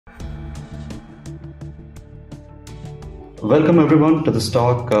Welcome everyone to this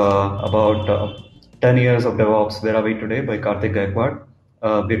talk about 10 years of DevOps. Where are we today by Karthik Gaekwad.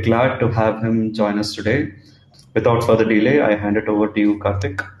 We're glad to have him join us today. Without further delay, I hand it over to you,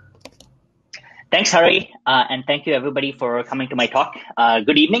 Karthik. Thanks, Hari, and thank you everybody for coming to my talk.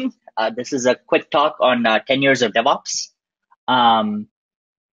 Good evening. This is a quick talk on 10 years of DevOps. Um,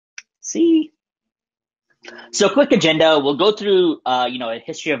 see, so quick agenda. We'll go through, a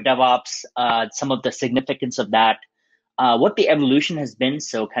history of DevOps, some of the significance of that, what the evolution has been,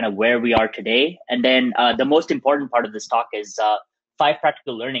 so kind of where we are today, and then the most important part of this talk is 5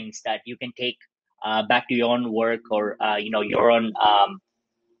 practical learnings that you can take back to your own work or your own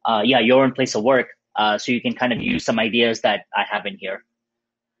place of work, so you can kind of use some ideas that I have in here.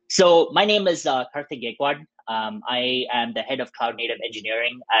 So my name is Karthik Gaekwad. I am the head of cloud native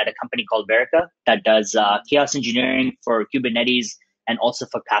engineering at a company called Verica that does chaos engineering for Kubernetes and also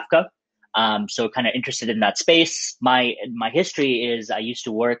for Kafka. So kind of interested in that space. My history is I used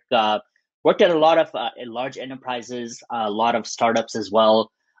to worked at a lot of large enterprises, a lot of startups as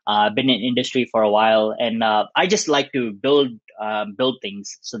well. Been in industry for a while, and I just like to build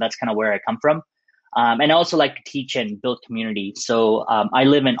things. So that's kind of where I come from. And I also like to teach and build community. So I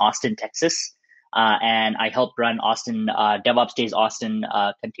live in Austin, Texas, and I help run Austin DevOps Days Austin,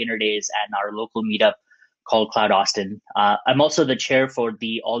 Container Days, and our local meetup called Cloud Austin. I'm also the chair for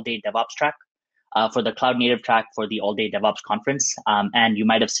the All Day DevOps track, for the Cloud Native track for the All Day DevOps conference. And you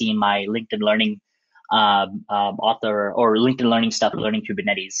might have seen my LinkedIn Learning author or LinkedIn Learning stuff, Learning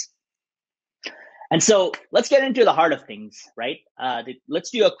Kubernetes. And so let's get into the heart of things, right? Let's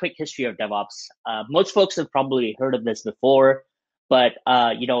do a quick history of DevOps. Most folks have probably heard of this before, but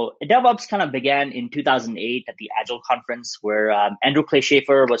DevOps kind of began in 2008 at the Agile conference, where Andrew Clay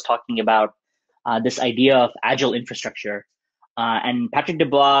Schaefer was talking about this idea of Agile infrastructure. And Patrick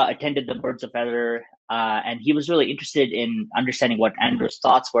Dubois attended the Birds of Feather, and he was really interested in understanding what Andrew's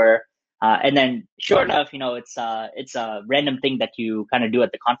thoughts were. And then, sure enough, it's a random thing that you kind of do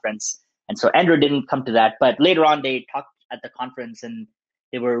at the conference. And so Andrew didn't come to that, but later on they talked at the conference and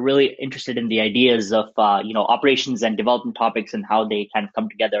they were really interested in the ideas of operations and development topics and how they kind of come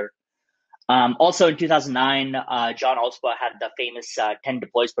together. Also in 2009, John Alspa had the famous 10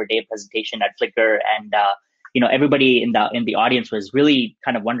 deploys per day presentation at Flickr, and everybody in the audience was really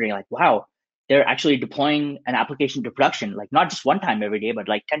kind of wondering, like, wow, they're actually deploying an application to production, like not just one time every day, but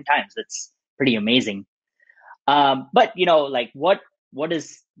like 10 times. That's pretty amazing. But what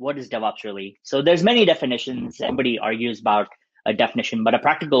is DevOps really? So there's many definitions. Everybody argues about a definition, but a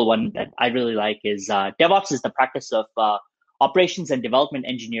practical one that I really like is DevOps is the practice of operations and development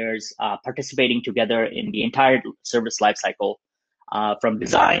engineers participating together in the entire service lifecycle, from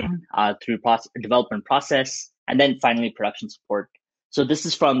design through development process, and then finally production support. So this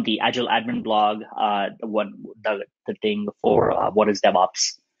is from the Agile admin blog, the thing for what is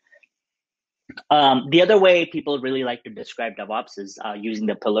DevOps. The other way people really like to describe DevOps is using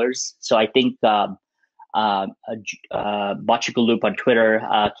the pillars. So I think Botchikalup on Twitter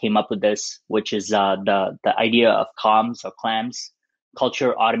came up with this, which is the idea of COMS or CLAMS: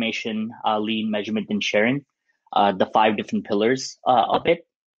 culture, automation, lean, measurement, and sharing. The 5 different pillars of it.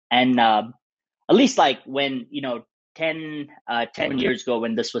 And at least like when 10 years ago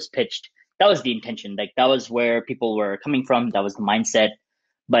when this was pitched, that was the intention. Like that was where people were coming from. That was the mindset.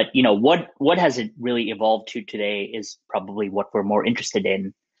 But what has it really evolved to today is probably what we're more interested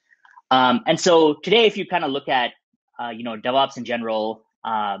in. And so today, if you kind of look at DevOps in general,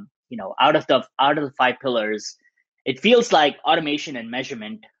 out of the 5 pillars, it feels like automation and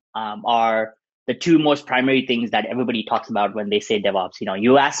measurement are the 2 most primary things that everybody talks about when they say DevOps.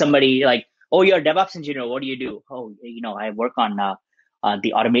 You ask somebody like, "Oh, you're a DevOps engineer. What do you do?" "Oh, I work on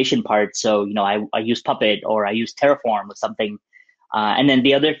the automation part. So I use Puppet or I use Terraform or something." And then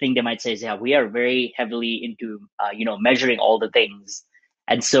the other thing they might say is, yeah, we are very heavily into, measuring all the things.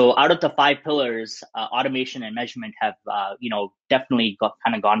 And so out of the 5 pillars, automation and measurement have, definitely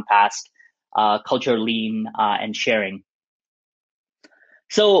gone past culture, lean, and sharing.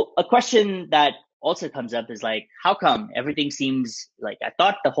 So a question that also comes up is like, how come everything seems like, I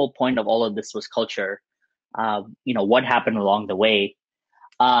thought the whole point of all of this was culture. What happened along the way?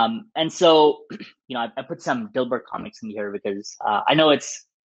 And so, I put some Dilbert comics in here because I know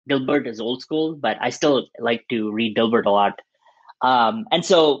Dilbert is old school, but I still like to read Dilbert a lot. And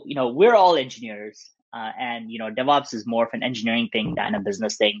so, we're all engineers, and, DevOps is more of an engineering thing than a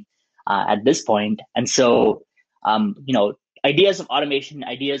business thing at this point. And so, ideas of automation,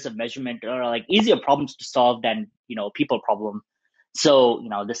 ideas of measurement are like easier problems to solve than, people problem. So,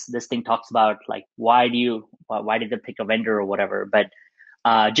 this thing talks about like, why did they pick a vendor or whatever? But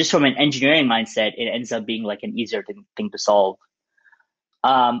just from an engineering mindset, it ends up being like an easier thing to solve.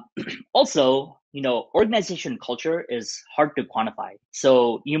 Um, Also, organization culture is hard to quantify.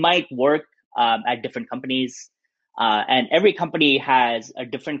 So you might work at different companies, and every company has a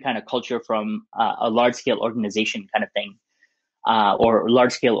different kind of culture from a large scale organization kind of thing, or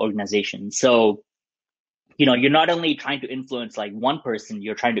large scale organization. So, you're not only trying to influence like one person,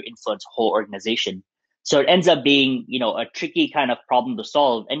 you're trying to influence a whole organization. So it ends up being, a tricky kind of problem to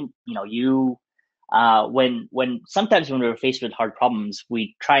solve. And, when sometimes when we're faced with hard problems,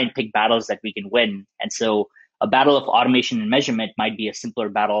 we try and pick battles that we can win. And so a battle of automation and measurement might be a simpler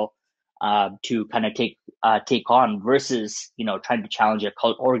battle to kind of take on versus trying to challenge a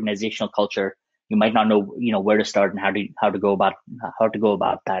organizational culture. You might not know where to start and how to go about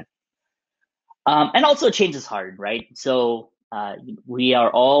that. And also change is hard, right? So we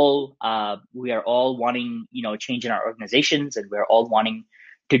are all wanting change in our organizations, and we're all wanting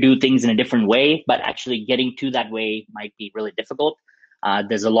to do things in a different way, but actually getting to that way might be really difficult.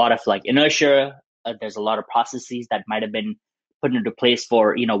 There's a lot of like inertia. There's a lot of processes that might have been put into place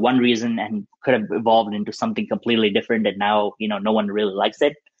for one reason and could have evolved into something completely different, and now no one really likes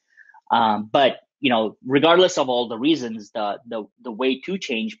it. But regardless of all the reasons, the way to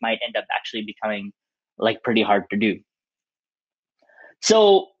change might end up actually becoming like pretty hard to do.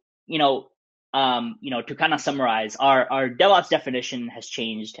 So, to kind of summarize, our DevOps definition has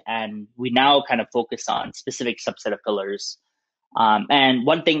changed, and we now kind of focus on specific subset of pillars. And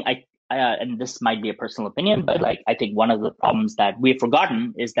one thing and this might be a personal opinion, but like I think one of the problems that we've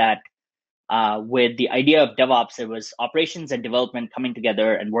forgotten is that with the idea of DevOps, it was operations and development coming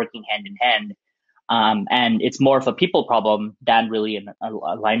together and working hand in hand. And it's more of a people problem than really an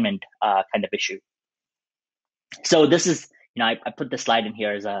alignment kind of issue. So this is, I put this slide in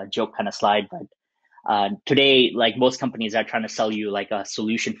here as a joke kind of slide, but today, like most companies are trying to sell you like a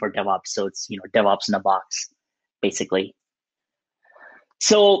solution for DevOps. So it's, DevOps in a box, basically.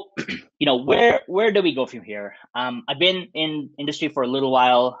 So, where do we go from here? I've been in industry for a little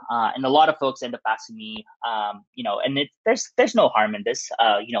while, and a lot of folks end up asking me, and there's no harm in this.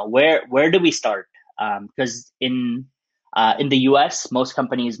 Where do we start? Because in the US, most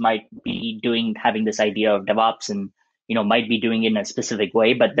companies might be having this idea of DevOps, and might be doing it in a specific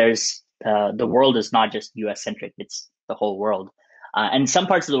way. But there's the world is not just US centric; it's the whole world. And some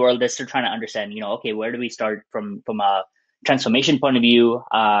parts of the world, they're still trying to understand. Okay, where do we start from a transformation point of view,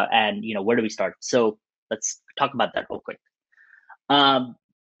 and where do we start? So let's talk about that real quick.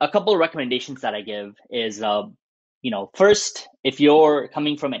 A couple of recommendations that I give is, first, if you're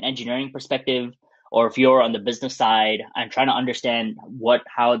coming from an engineering perspective, or if you're on the business side and trying to understand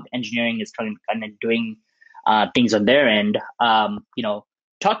how engineering is kind of doing things on their end,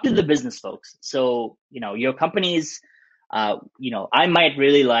 talk to the business folks. So your companies, I might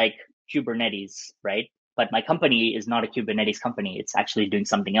really like Kubernetes, right? But my company is not a Kubernetes company. It's actually doing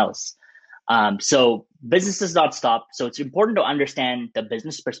something else. So business does not stop. So it's important to understand the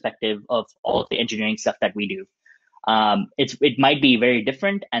business perspective of all of the engineering stuff that we do. It might be very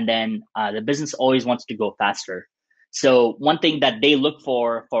different, and then the business always wants to go faster. So one thing that they look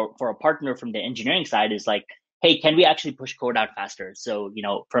for a partner from the engineering side is like, hey, can we actually push code out faster? So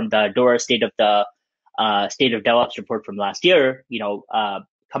from the DORA state of DevOps report from last year,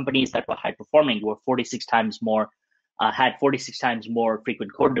 companies that were high performing were 46 times more, had 46 times more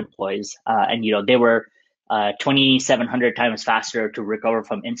frequent code deploys, and they were 2,700 times faster to recover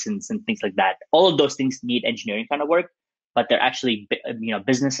from incidents and things like that. All of those things need engineering kind of work, but they're actually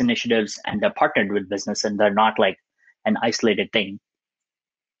business initiatives, and they're partnered with business, and they're not like an isolated thing.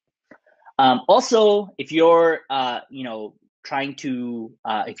 Also, if you're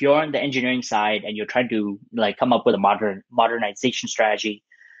if you're on the engineering side and you're trying to like come up with a modernization strategy,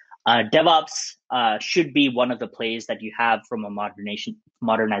 DevOps should be one of the plays that you have from a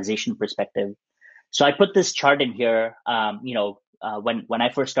modernization perspective. So I put this chart in here. When I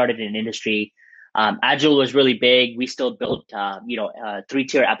first started in industry, Agile was really big. We still built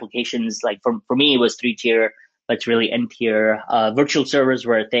 3-tier applications. Like for me, it was 3-tier, but it's really N-tier. Virtual servers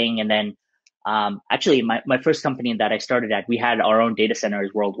were a thing, and then actually my first company that I started at, we had our own data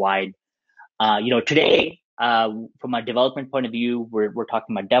centers worldwide. Today, from a development point of view, we're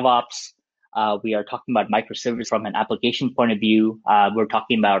talking about DevOps. We are talking about microservices from an application point of view. We're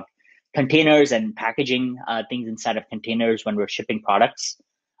talking about containers and packaging things inside of containers when we're shipping products.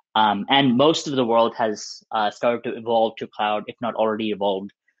 And most of the world has started to evolve to cloud, if not already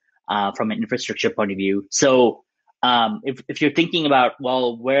evolved from an infrastructure point of view. So if you're thinking about,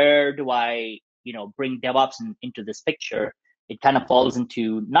 well, where do I bring DevOps into this picture, it kind of falls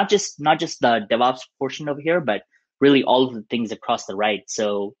into not just the DevOps portion over here, but really all of the things across the right.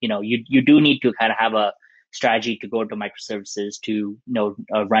 So, you do need to kind of have a strategy to go to microservices, to,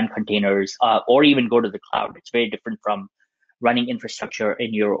 run containers, or even go to the cloud. It's very different from running infrastructure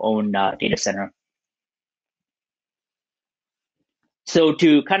in your own data center. So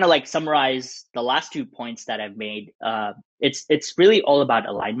to kind of like summarize the last 2 points that I've made, it's really all about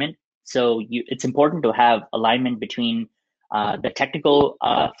alignment. So it's important to have alignment between the technical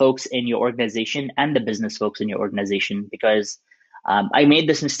folks in your organization and the business folks in your organization, because I made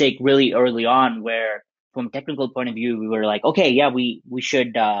this mistake really early on, where from a technical point of view, we were like, okay, yeah, we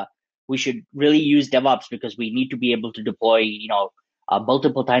should really use DevOps because we need to be able to deploy,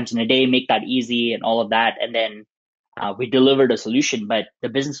 multiple times in a day, make that easy and all of that. And then we delivered a solution, but the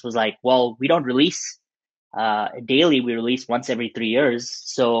business was like, well, we don't release daily. We release once every 3 years.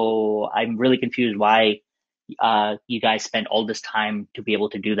 So I'm really confused why you guys spend all this time to be able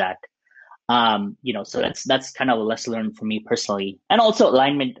to do that. So that's kind of a lesson learned for me personally, and also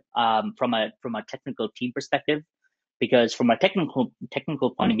alignment from a technical team perspective, because from a technical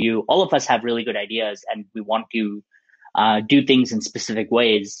point of view, all of us have really good ideas and we want to do things in specific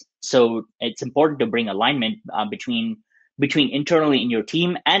ways. So it's important to bring alignment between internally in your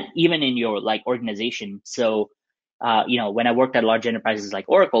team and even in your like organization. So when I worked at large enterprises like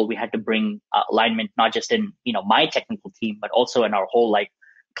Oracle, we had to bring alignment not just in my technical team, but also in our whole like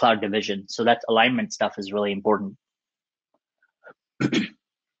cloud division. So that alignment stuff is really important.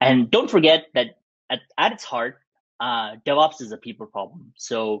 And don't forget that at its heart, DevOps is a people problem.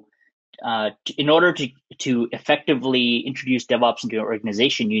 So in order to effectively introduce DevOps into your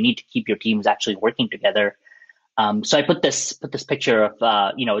organization, you need to keep your teams actually working together. So I put this picture of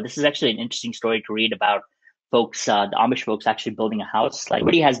this is actually an interesting story to read about folks, the Amish folks actually building a house. Like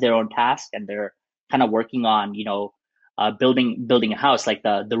everybody has their own task, and they're kind of working on building a house. Like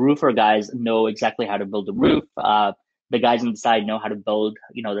the roofer guys know exactly how to build a roof. The guys on the side know how to build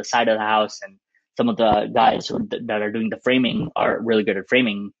the side of the house, and some of the guys that are doing the framing are really good at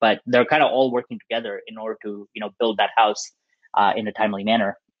framing, but they're kind of all working together in order to, build that house in a timely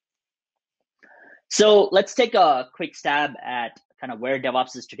manner. So let's take a quick stab at kind of where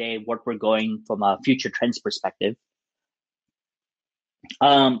DevOps is today, what we're going from a future trends perspective.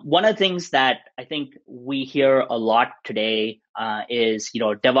 One of the things that I think we hear a lot today is,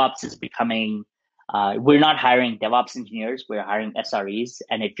 DevOps is becoming, we're not hiring DevOps engineers, we're hiring SREs,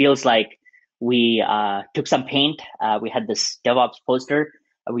 and it feels like we took some paint. We had this DevOps poster.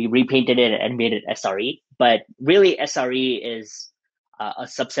 We repainted it and made it SRE. But really, SRE is a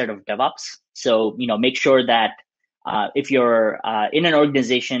subset of DevOps. So, make sure that if you're in an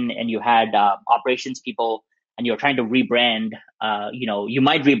organization and you had operations people and you're trying to rebrand, you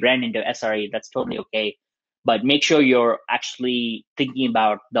might rebrand into SRE. That's totally okay. But make sure you're actually thinking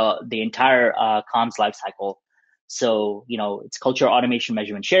about the entire comms lifecycle. So, it's culture, automation,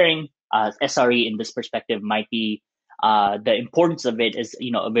 measurement, sharing. SRE in this perspective might be the importance of it is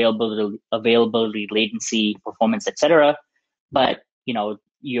availability, latency, performance, etc. But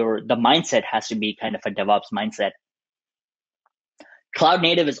the mindset has to be kind of a DevOps mindset. Cloud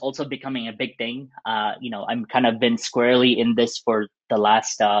native is also becoming a big thing. I'm kind of been squarely in this for the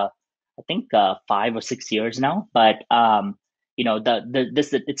last I think 5 or 6 years now. But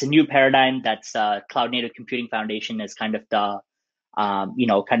it's a new paradigm. That's Cloud Native Computing Foundation is kind of the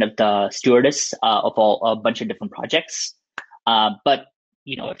kind of the stewardess of a bunch of different projects. But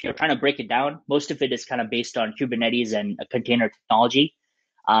if you're trying to break it down, most of it is kind of based on Kubernetes and container technology.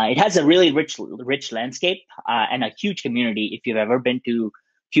 It has a really rich landscape and a huge community. If you've ever been to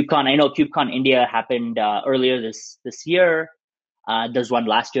KubeCon, I know KubeCon India happened earlier this year. There's one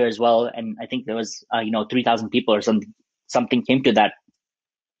last year as well, and I think there was 3,000 people or something came to that.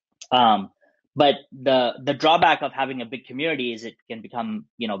 But the drawback of having a big community is it can become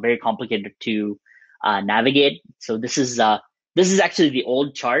very complicated to navigate. So this is actually the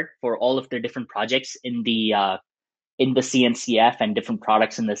old chart for all of the different projects in the CNCF and different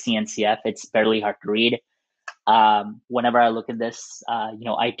products in the CNCF. It's barely hard to read. Whenever I look at this,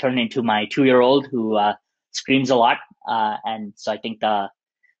 I turn into my 2-year-old who screams a lot, and so I think the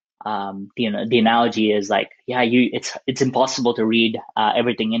analogy is like, it's impossible to read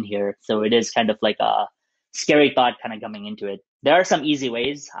everything in here. So it is kind of like a scary thought kind of coming into it. There are some easy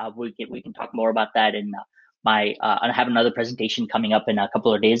ways. We can talk more about that in I have another presentation coming up in a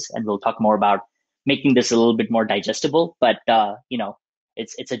couple of days, and we'll talk more about making this a little bit more digestible. But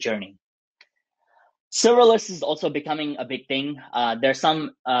it's a journey. Serverless is also becoming a big thing. There are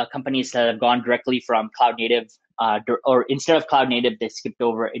some companies that have gone directly from cloud native, or instead of cloud native, they skipped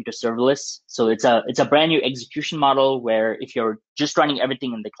over into serverless. So it's a brand new execution model where if you're just running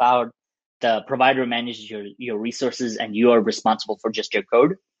everything in the cloud, the provider manages your resources and you are responsible for just your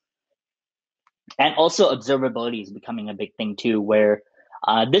code. And also observability is becoming a big thing too, where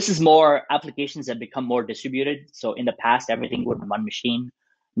this is more applications that become more distributed. So in the past, everything would be one machine.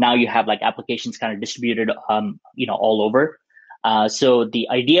 Now you have like applications kind of distributed, all over. So the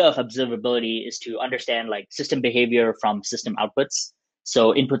idea of observability is to understand like system behavior from system outputs.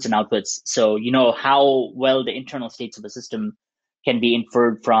 So inputs and outputs. So you know how well the internal states of a system can be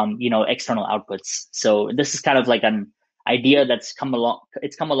inferred from, external outputs. So this is kind of like an idea that's come along.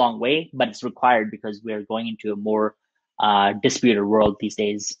 It's come a long way, but it's required because we're going into a more distributed world these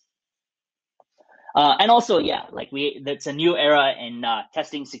days. And also, yeah, like that's a new era in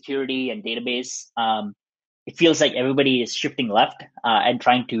testing, security, and database. It feels like everybody is shifting left and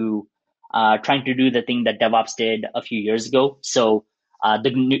trying to do the thing that DevOps did a few years ago. So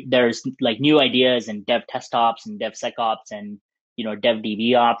there's like new ideas in Dev TestOps and DevSecOps and Dev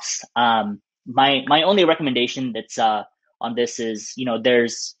DevOps. My only recommendation that's on this is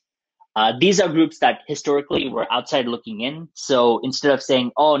there's these are groups that historically were outside looking in. So instead of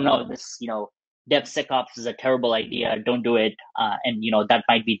saying, "Oh no, this DevSecOps is a terrible idea, don't do it," and that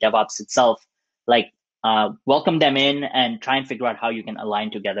might be DevOps itself, like welcome them in and try and figure out how you can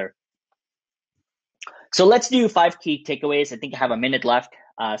align together. So let's do 5 key takeaways. I think I have a minute left,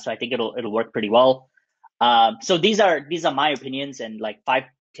 so I think it'll work pretty well. So these are my opinions and like 5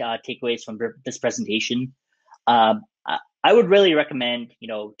 takeaways from this presentation. I would really recommend,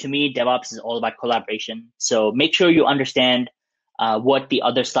 to me, DevOps is all about collaboration. So make sure you understand what the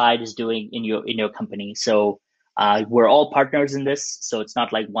other side is doing in your company. So we're all partners in this. So it's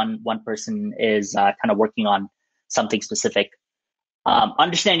not like one person is kind of working on something specific.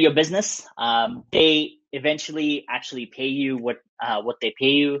 Understand your business. They eventually actually pay you what they pay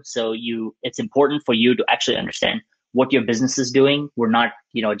you. So it's important for you to actually understand what your business is doing. We're not,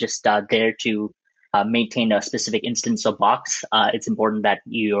 just there to maintain a specific instance or box. It's important that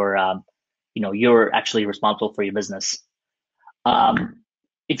you're actually responsible for your business.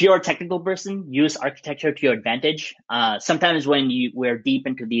 If you're a technical person, use architecture to your advantage. Sometimes when we're deep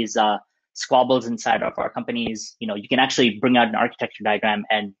into these squabbles inside of our companies, you can actually bring out an architecture diagram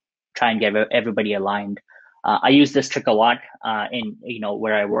and try and get everybody aligned. I use this trick a lot in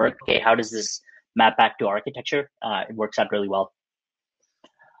where I work. Okay, how does this map back to architecture? It works out really well.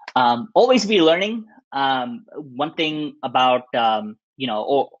 Always be learning. One thing about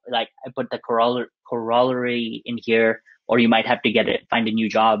like I put the corollary in here, or you might have to find a new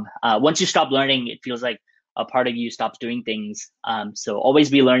job. Once you stop learning, it feels like a part of you stops doing things. So always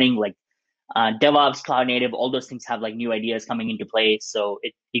be learning, like DevOps, cloud native, all those things have like new ideas coming into play. So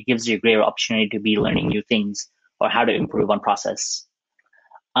it gives you a greater opportunity to be learning new things or how to improve on process.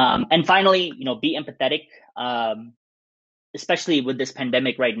 And finally, be empathetic. Especially with this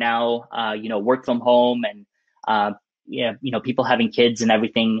pandemic right now, work from home and, people having kids and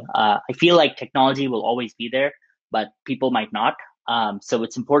everything. I feel like technology will always be there, but people might not. So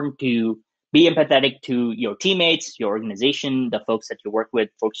it's important to be empathetic to your teammates, your organization, the folks that you work with,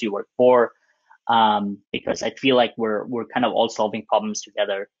 folks you work for, because I feel like we're kind of all solving problems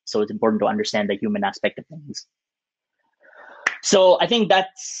together. So it's important to understand the human aspect of things. So I think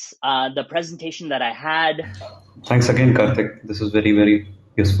that's the presentation that I had. Thanks again, Karthik. This is very, very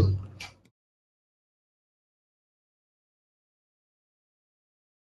useful.